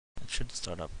should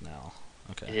start up now.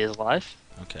 It Okay. is live.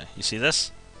 Okay. You see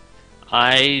this?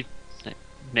 I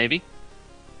maybe.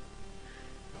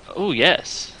 Oh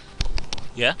yes,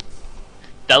 Yeah?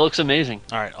 that looks amazing.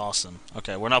 Alright, awesome.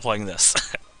 Okay, we're not playing this.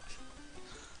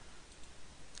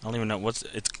 I don't even know what's...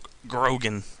 It's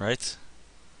Grogan, right?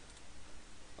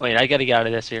 Wait, I gotta get out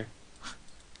of this here.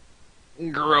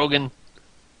 Grogan.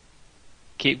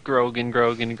 Keep Grogan.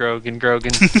 I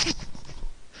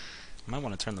might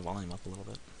want to turn the volume up a little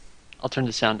bit. I'll turn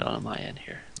the sound on my end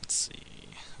here. Let's see.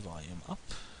 Volume up.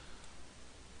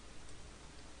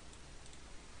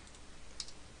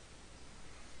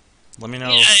 Let me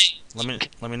know. Yay!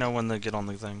 Let me know when they get on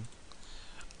the thing.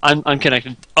 I'm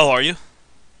connected. Oh, are you?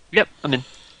 Yep, I'm in.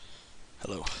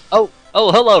 Hello. Oh,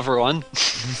 hello everyone.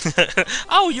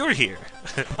 Oh, you're here.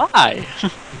 Hi.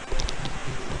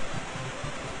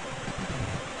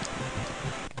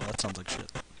 Well, that sounds like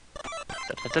shit.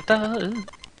 Da-da-da-da.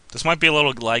 This might be a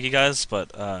little laggy, guys,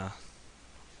 but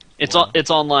It's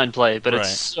online play, but Right.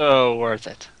 it's so worth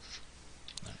it.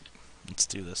 let's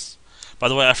do this. By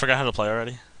the way, I forgot how to play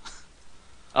already.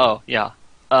 Oh yeah.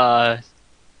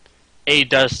 A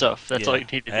does stuff. That's all you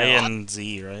need to know. A and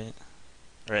Z, right?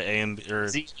 Or A and B, or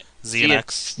Z. Z and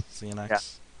X. Z and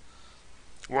X.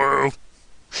 Yeah. Whoa.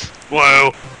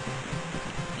 Whoa.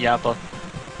 Yappa.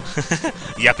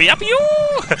 Yappa yappa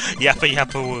yoo! Yappa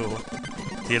yappa woo.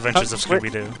 The Adventures of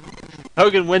Scooby Doo.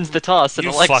 Hogan wins the toss and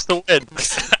You elects fuck. to win.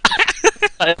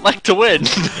 I like to win.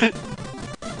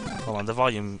 Hold on, the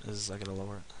volume is... I gotta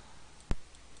lower it.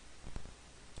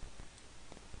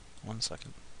 1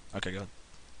 second. Okay, go ahead.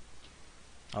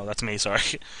 Oh, that's me, sorry.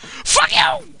 Fuck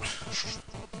you!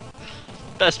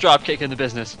 Best drop kick in the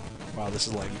business. Wow, this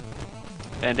is laggy.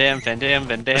 Van Dam, Van Dam,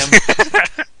 Van Dam.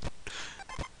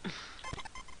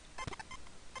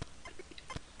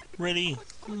 Ready?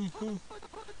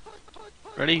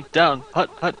 Ready? Down. Hut.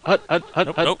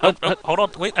 Nope. Hold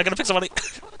on, wait, I gotta pick somebody.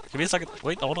 Give me a second.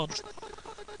 Wait, hold on.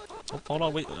 Oh, hold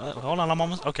on, wait. Hold on, I'm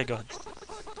almost... Okay, go ahead.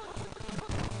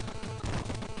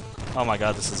 Oh my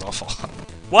god, this is awful.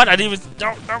 What? I didn't even...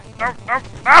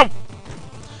 No!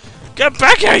 Get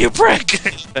back here, you prick!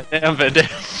 Van Dam, Van Dam.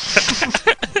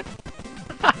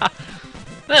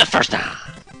 First down.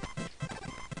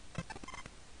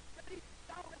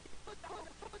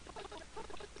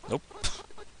 Nope.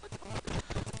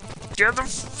 Get the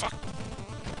fuck...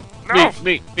 No!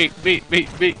 Me. Damn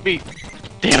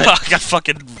it. I got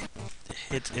fucking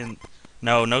hit in...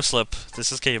 No slip.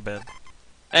 This is cave bed.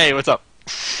 Hey, what's up?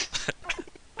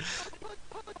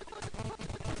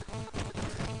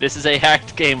 This is a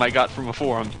hacked game I got from a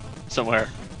forum somewhere.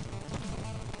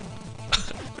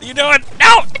 What are you doing?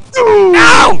 No!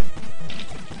 No!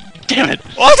 Damn it!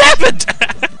 What happened?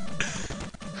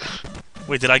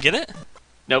 Wait, did I get it?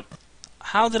 Nope.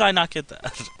 How did I not get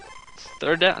that?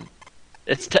 Third down.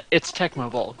 It's Tecmo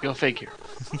Bowl. Go figure.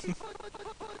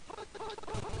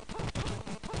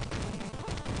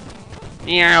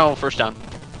 Meow. First down.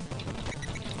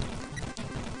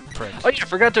 Prick. Oh yeah, I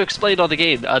forgot to explain on the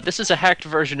game. This is a hacked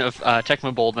version of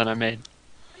Tecmo Bowl that I made.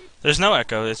 There's no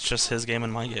echo, it's just his game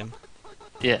and my game.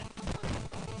 Yeah.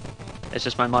 It's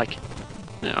just my mic.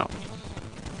 No.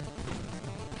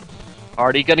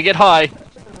 Already gonna get high.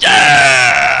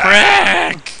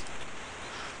 Yeah! Prick!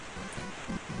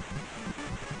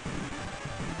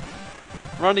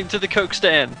 Running to the Coke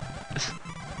stand.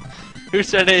 Who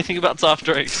said anything about soft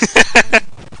drinks?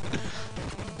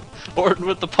 Orton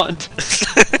with the punt.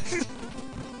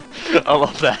 I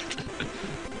love that.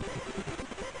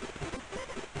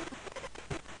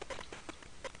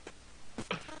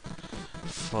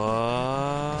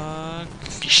 Fuck.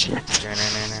 Shit.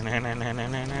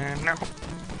 No.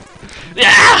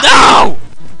 Yeah! No!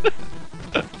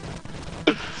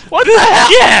 What the hell?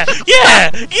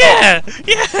 Yeah!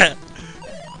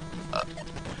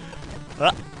 No!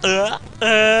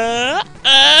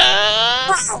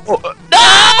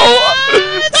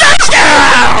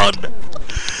 Touchdown!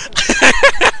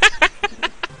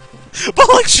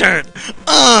 Bowling shirt!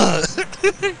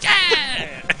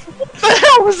 Yeah! What the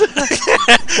hell was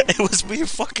that? It was me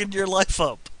fucking your life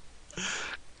up.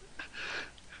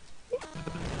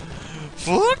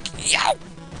 Fuck you!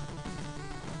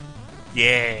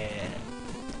 Yeah!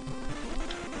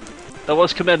 That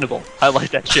was commendable. I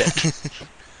like that shit.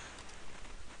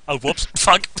 Oh, whoops.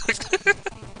 Fuck.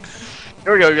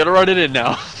 Here we go, we gotta run it in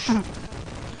now.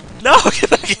 No! Get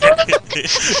back here!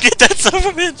 Get that son of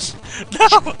a bitch! No!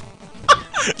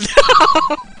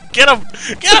 No! Get him!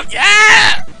 Get him!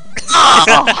 Yeah!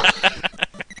 Oh.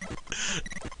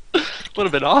 Would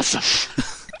have been awesome.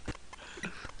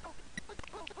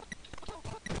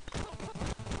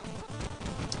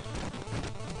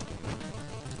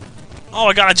 Oh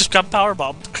my god, I just got power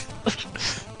bombed.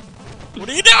 What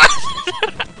are you doing?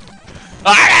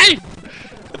 Alright!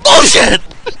 Bullshit!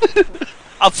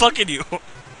 I'm fucking you.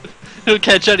 He'll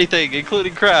catch anything,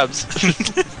 including crabs.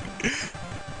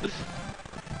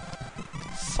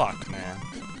 Fuck, man.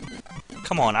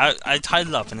 Come on, I tied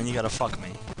it up and then you gotta fuck me.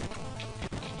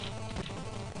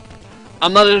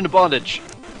 I'm not into bondage.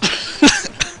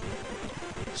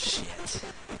 Shit.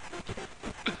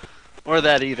 Or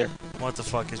that either. What the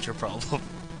fuck is your problem?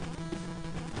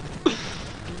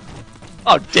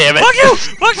 Oh, damn it! Fuck you!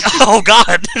 Fuck! Oh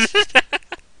god!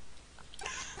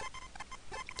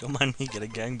 Don't mind me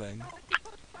getting gangbang.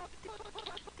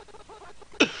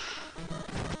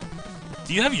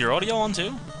 Do you have your audio on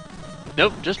too?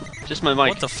 Nope, just my mic.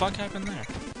 What the fuck happened there?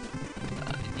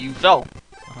 You fell.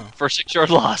 Oh. For a 6-yard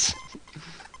loss.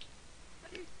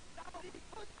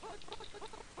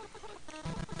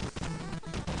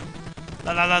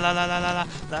 La la la la la la la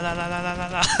la la la la la la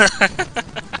la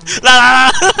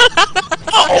la.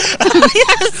 Oh!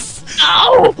 Yes!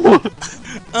 Ow!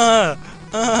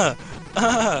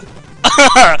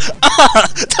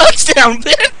 Touchdown,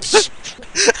 bitch!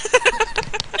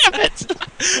 Damn it!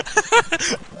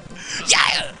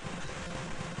 Yeah!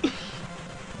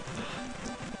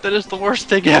 That is the worst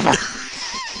thing ever.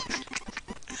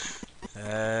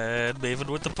 And Maven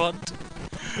with the punt.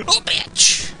 Oh,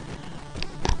 bitch!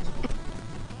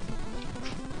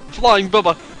 Flying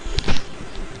Bubba.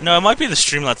 No, it might be the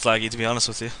stream that's laggy, to be honest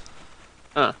with you.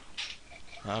 Huh.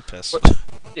 Oh, piss.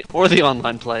 Or the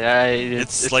online play.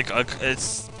 It's like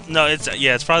it's no,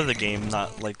 it's probably the game,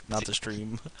 not the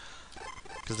stream,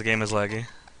 because the game is laggy.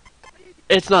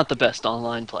 It's not the best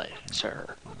online play,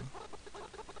 sir.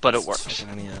 But it It's works.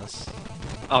 fucking NES.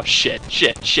 Oh shit!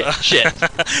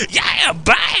 Yeah,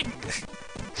 bang!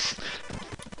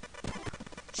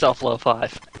 Self-low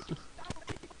 5.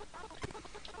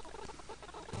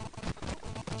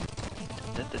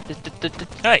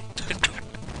 Hey!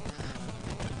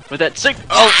 With that sick.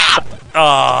 Oh!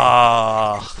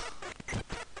 Ah!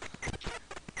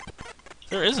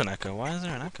 There is an echo. Why is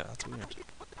there an echo? That's weird.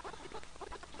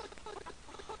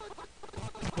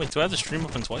 Wait, do I have the stream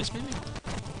open twice, maybe?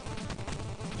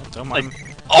 Oh, don't mind.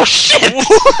 Oh shit!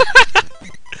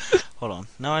 Hold on.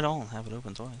 No, I don't have it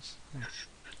open twice.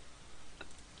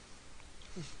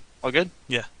 All good?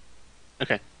 Yeah.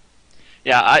 Okay.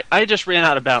 Yeah, I just ran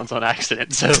out of bounds on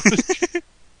accident, so...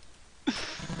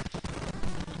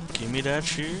 Give me that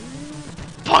shit.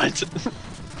 Punt!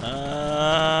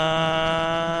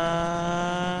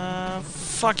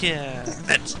 Fuck yeah.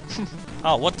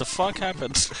 Oh, what the fuck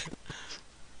happened?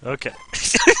 Okay.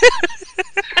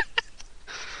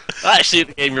 I see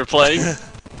the game you're playing.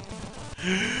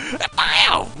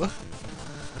 Ow!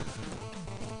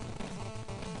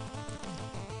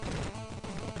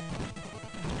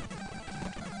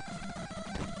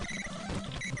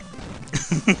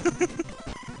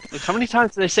 Look, how many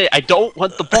times did they say, I don't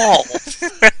want the ball?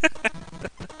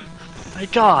 My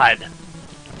god.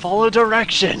 Follow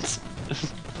directions.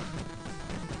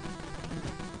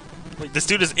 Wait, this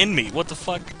dude is in me. What the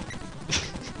fuck?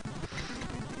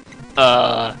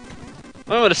 I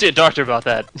want to see a doctor about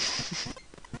that.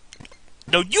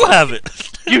 No, you have it!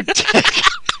 You dick!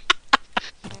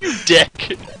 You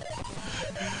dick!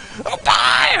 Oh,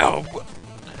 bam!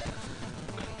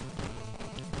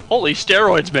 Holy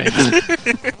steroids, man!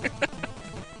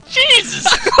 Jesus!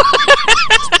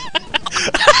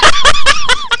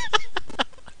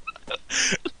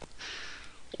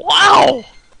 Wow!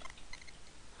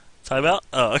 Timeout?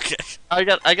 Oh, okay. I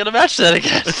gotta match that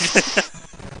again.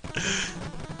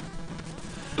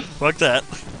 Fuck that.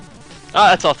 Ah,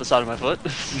 that's off the side of my foot.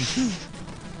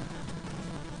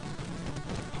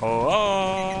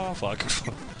 Oh, fuck.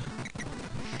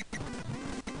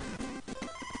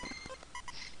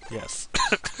 Yes.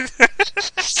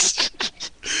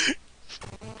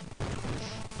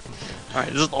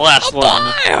 Alright, this is the last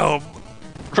one. Bam!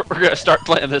 We're gonna start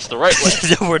playing this the right way.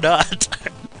 No, we're not.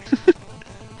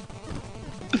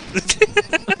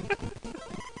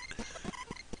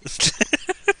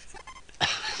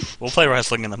 We'll play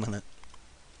wrestling in a minute.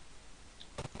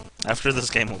 After this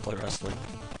game, we'll play wrestling.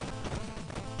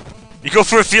 You go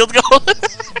for a field goal?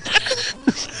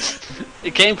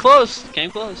 It came close.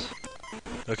 Came close.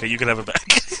 Okay, you can have it back.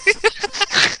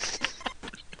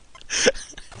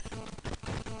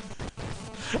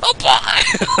 Oh boy!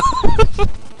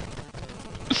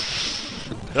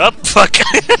 Oh fuck!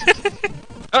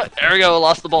 Oh, there we go.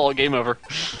 Lost the ball. Game over.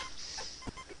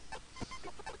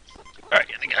 Alright,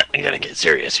 I gotta get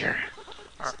serious here.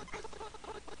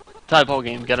 Tie ball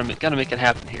game. Gotta make it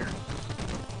happen here.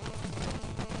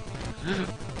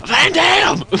 Van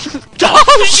Damme!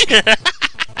 Oh shit!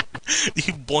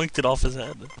 boinked it off his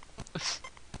head.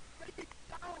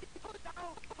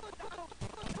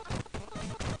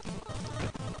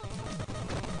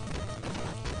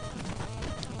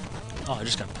 Oh, I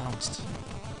just got pounced.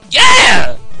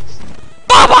 Yeah!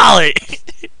 Bob Ollie!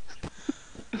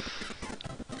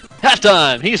 Hat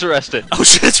time! He's arrested! Oh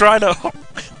shit, it's Rhino!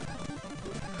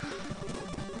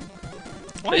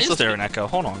 Why Faceless is there an echo?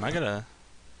 Hold on, I gotta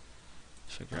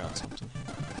figure out something.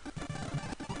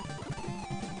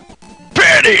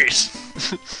 Panties!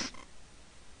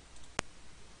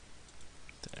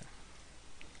 There.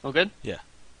 Oh, good? Yeah.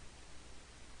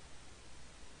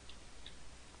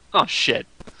 Oh, shit.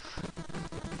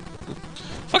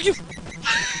 Fuck you!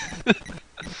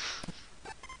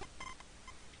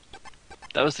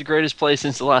 That was the greatest play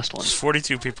since the last one. There's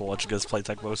 42 people watching us play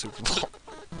Tecmo Super Bowl.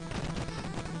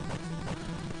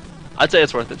 I'd say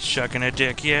it's worth it. Shucking a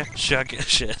dick, yeah. Shuck it,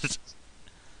 shit.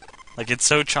 Like, it's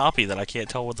so choppy that I can't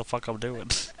tell what the fuck I'm doing.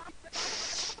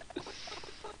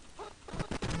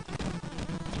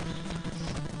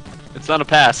 It's not a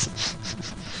pass.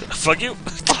 Fuck you!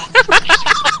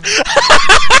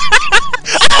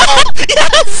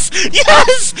 Yes!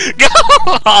 Yes! Go!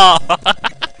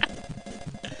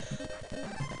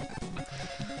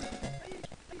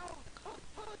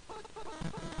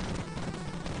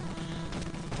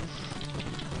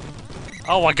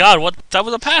 Oh my god, what? That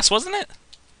was a pass, wasn't it?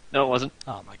 No, it wasn't.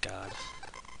 Oh my god.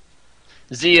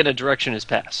 Z in a direction is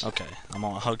pass. Okay, I'm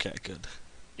on. Okay, good.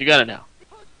 You got it now.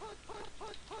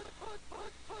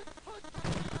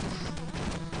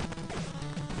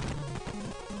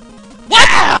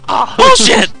 What?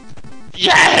 Bullshit!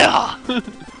 Yeah!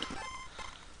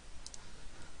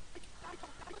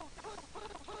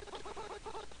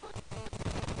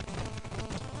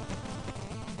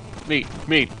 Me.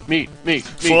 Fuck me.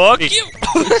 you!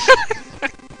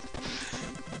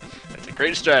 That's a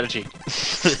great strategy.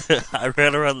 I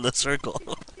ran around the circle.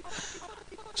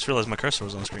 Just realized my cursor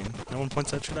was on screen. No one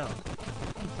points that shit out.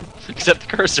 Except the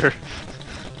cursor.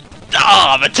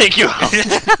 Ah, I'm gonna take you out.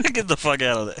 Get the fuck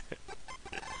out of there.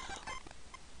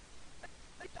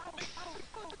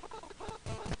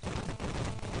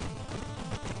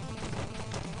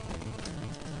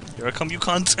 Here I come, you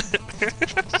cunt.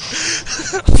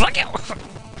 Fuck you!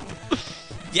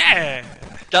 Yeah!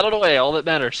 Got it away, all that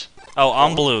matters. Oh,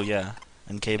 I'm blue, yeah.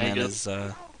 And Caveman There you go. is,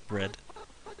 red.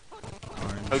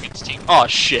 Orange. Hogan's team. Oh,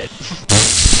 shit.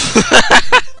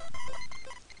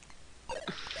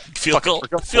 Field goal! We're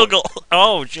going Field goal!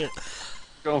 Oh, shit.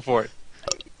 Going for it.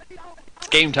 It's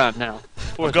game time now.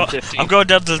 4th and 15. I'm going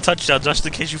down to the touchdown just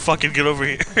in case you fucking get over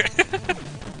here.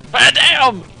 Ah,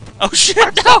 damn! Oh shit!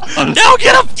 No! No!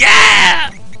 Get him! Yeah!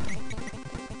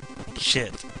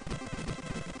 Shit.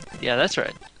 Yeah, that's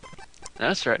right.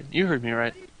 That's right. You heard me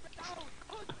right.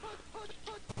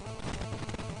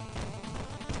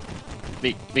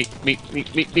 Me.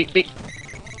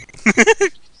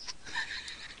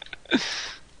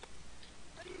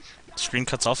 Screen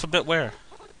cuts off a bit. Where?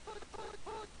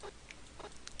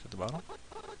 At the bottom.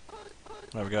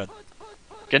 There we go.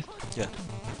 Good? Yeah.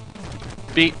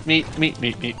 Meat.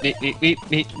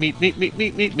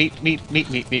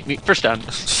 First down.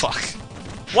 Fuck.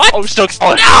 What? Oh, still.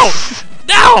 Oh, No!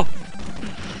 No!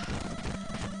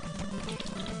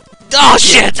 Oh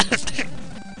shit!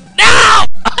 No!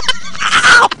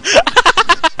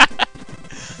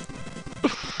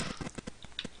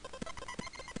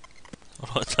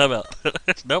 Hold on, time out.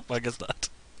 Nope, I guess not.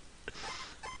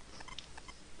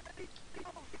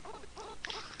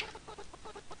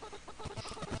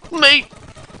 Meat.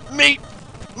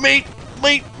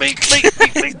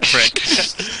 Frick.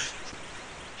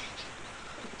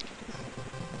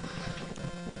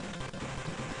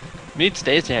 Meat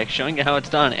Stasiak showing you how it's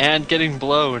done and getting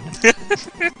blown.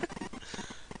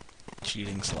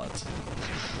 Cheating sluts.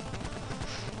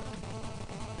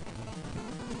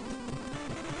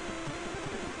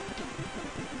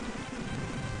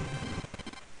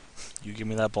 You give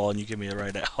me that ball and you give me it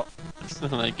right now. I'm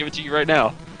gonna give it to you right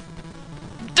now.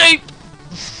 Deep!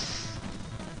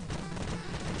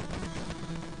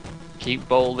 Keep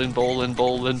bowling.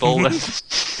 Cons.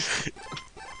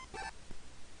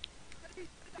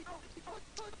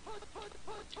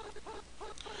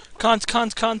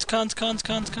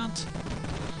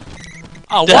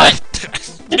 Oh, what?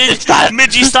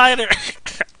 Midgie Steiner!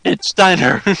 It's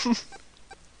Steiner.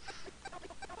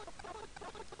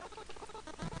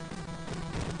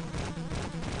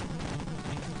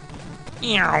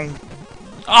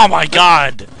 Oh my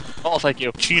god! Oh, thank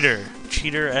you. Cheater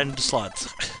and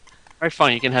slut. Alright,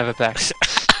 fine, you can have it back.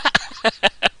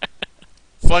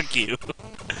 Fuck you.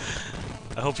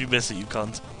 I hope you miss it, you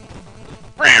cunt.